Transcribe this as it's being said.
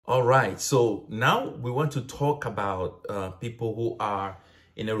All right. So now we want to talk about people who are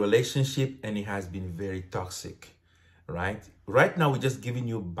in a relationship and it has been very toxic, right? Right now, we're just giving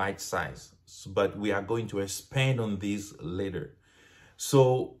you bite size, but we are going to expand on this later.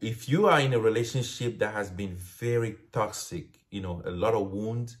 So if you are in a relationship that has been very toxic, you know, a lot of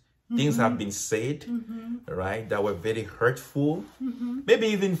wounds, things have been said, right, that were very hurtful, maybe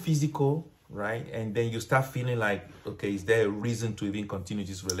even physical, right? And then you start feeling like, okay, is there a reason to even continue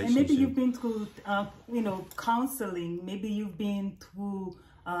this relationship? And maybe you've been through, counseling. Maybe you've been through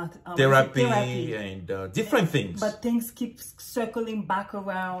therapy and different things. But things keep circling back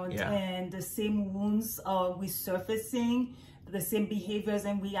around, Yeah. and the same wounds are resurfacing. The same behaviors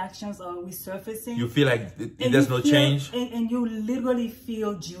and reactions are resurfacing. You feel like there's no change. And you literally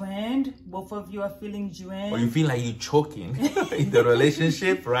feel drained. Both of you are feeling drained. Or you feel like you're choking in the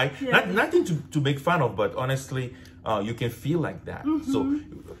relationship, right? Yeah. Nothing to make fun of, but honestly, you can feel like that. So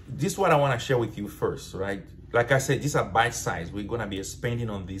this is what I want to share with you first, right? Like I said, these are bite size. We're going to be expanding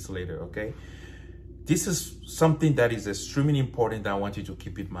on this later, okay? This is something that is extremely important that I want you to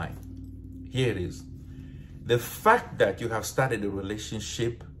keep in mind. Here it is. The fact that you have started a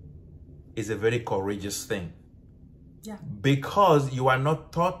relationship is a very courageous thing. Yeah. Because you are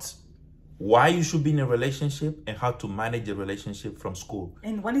not taught why you should be in a relationship and how to manage a relationship from school.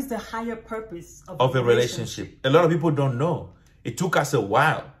 And what is the higher purpose of a relationship? A lot of people don't know. It took us a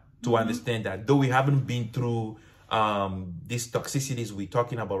while to understand that, though we haven't been through these toxicities we're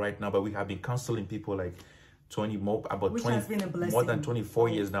talking about right now, but we have been counseling people like more than 24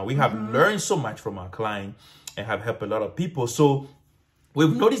 years now. We have learned so much from our client and have helped a lot of people. So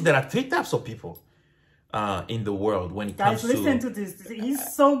we've noticed there are three types of people in the world when it comes to... Guys, listen to this.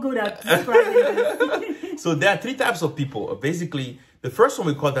 He's so good at describing this. So there are three types of people. Basically, the first one,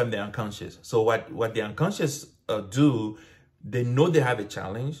 we call them the unconscious. So what the unconscious do, they know they have a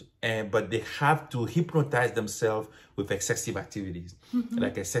challenge, but they have to hypnotize themselves with excessive activities,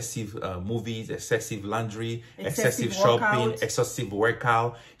 like excessive movies, excessive laundry, excessive shopping, excessive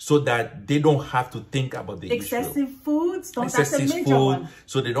workout, so that they don't have to think about the excessive issue. Foods, Excessive food,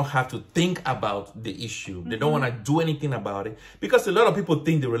 so they don't have to think about the issue. They don't want to do anything about it, because a lot of people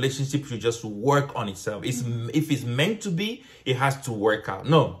think the relationship should just work on itself. If it's meant to be, it has to work out.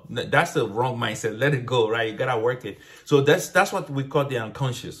 No, that's the wrong mindset. Let it go, right? You gotta work it. So that's what we call the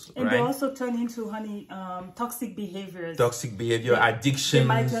unconscious, and right? they also turn into toxic behaviors. Toxic behavior, addictions. They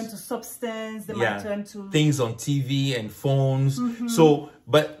might turn to substance. They might turn to things on TV and phones. So,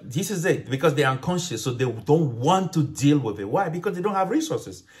 but this is it, because they're unconscious, so they don't want to deal with it. Why? Because they don't have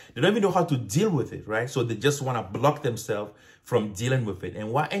resources. They don't even know how to deal with it, right? So they just want to block themselves from dealing with it.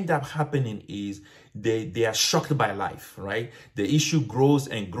 And what ends up happening is they are shocked by life, right? The issue grows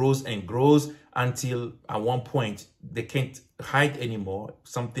and grows and grows until at one point they can't hide anymore.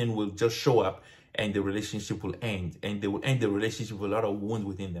 Something will just show up and the relationship will end. And they will end the relationship with a lot of wounds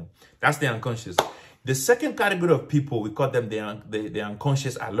within them. That's the unconscious. The second category of people, we call them the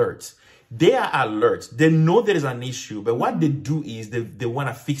unconscious alerts. They are alert. They know there is an issue, but what they do is they want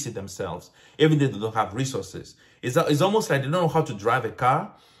to fix it themselves, even though they don't have resources. It's almost like they don't know how to drive a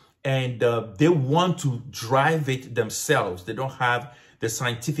car, and they want to drive it themselves. They don't have the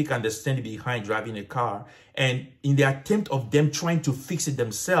scientific understanding behind driving a car. And in the attempt of them trying to fix it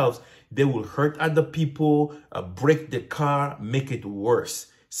themselves, they will hurt other people, break the car, make it worse.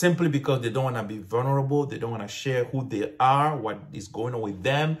 Simply because they don't want to be vulnerable. They don't want to share who they are, what is going on with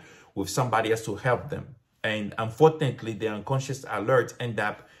them, with somebody else to help them. And unfortunately, the unconscious alert end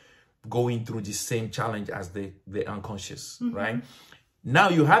up going through the same challenge as the unconscious, right? Now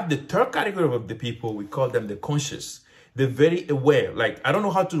you have the third category of the people, we call them the conscious. They're very aware. Like, I don't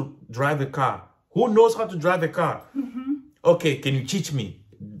know how to drive a car. Who knows how to drive a car? Okay, can you teach me?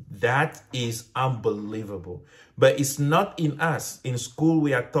 That is unbelievable. But it's not in us. In school,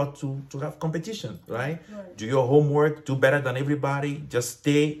 we are taught to have competition, right? Do your homework, do better than everybody. Just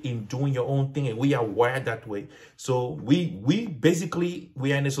stay in doing your own thing. And we are wired that way. So we basically,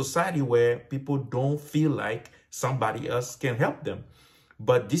 we are in a society where people don't feel like somebody else can help them.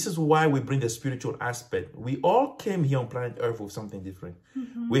 But this is why we bring the spiritual aspect. We all came here on planet Earth with something different.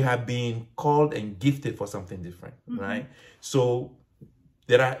 We have been called and gifted for something different, right? So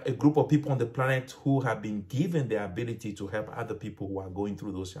there are a group of people on the planet who have been given the ability to help other people who are going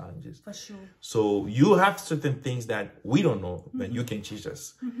through those challenges. For sure. So you have certain things that we don't know that you can teach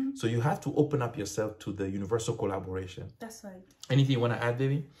us. So you have to open up yourself to the universal collaboration. That's right. Anything you want to add,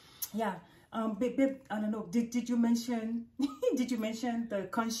 baby? Yeah. Babe, I don't know. Did you mention the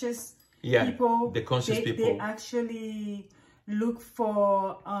conscious people? The conscious people. They actually look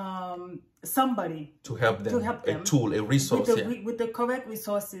for somebody to help them, a tool, a resource, with the correct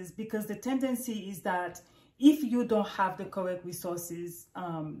resources, because the tendency is that if you don't have the correct resources,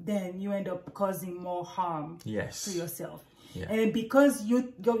 then you end up causing more harm to yourself. Yeah. And because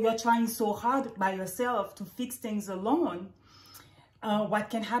you're trying so hard by yourself to fix things alone, what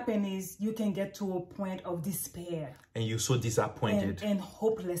can happen is you can get to a point of despair. And you're so disappointed. And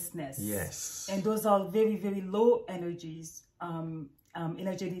hopelessness. Yes. And those are very, very low energies,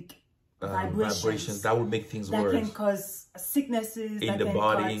 energetic vibrations that will make things worse. That can cause sicknesses in the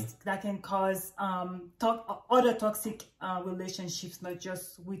body. That can cause other toxic relationships, not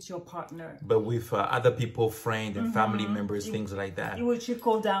just with your partner, but with other people, friends, and family members, things like that. It will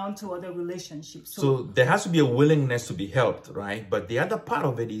trickle down to other relationships. So there has to be a willingness to be helped, right? But the other part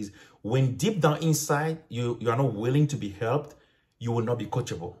of it is when deep down inside you are not willing to be helped, you will not be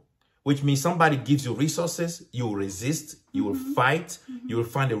coachable. Which means somebody gives you resources, you will resist, you will fight, you will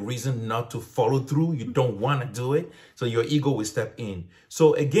find a reason not to follow through, you don't want to do it, so your ego will step in.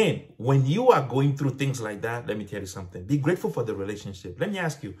 So again, when you are going through things like that, let me tell you something. Be grateful for the relationship. Let me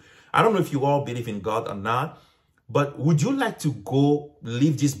ask you, I don't know if you all believe in God or not, but would you like to go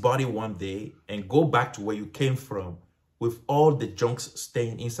leave this body one day and go back to where you came from with all the junks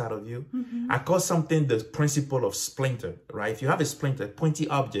staying inside of you? I call something the principle of splinter, right? If you have a splinter, pointy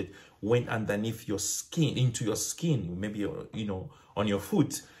object went underneath your skin, into your skin, maybe, on your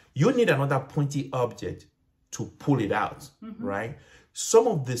foot. You need another pointy object to pull it out, right? Some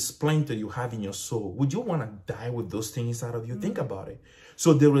of the splinter you have in your soul, would you want to die with those things inside of you? Think about it.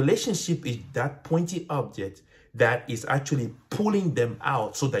 So the relationship is that pointy object that is actually pulling them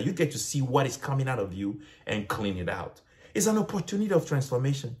out so that you get to see what is coming out of you and clean it out. It's an opportunity of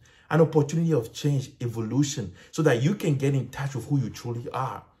transformation, an opportunity of change, evolution, so that you can get in touch with who you truly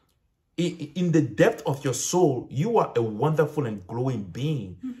are. In the depth of your soul, you are a wonderful and glowing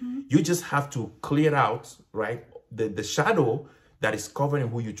being. You just have to clear out, right, the shadow that is covering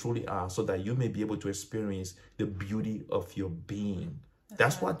who you truly are, so that you may be able to experience the beauty of your being.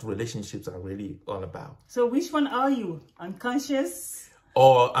 That's what relationships are really all about. So which one are you? Unconscious?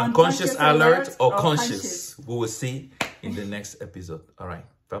 Or unconscious alert or conscious? We will see in the next episode. All right.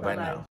 Bye-bye now.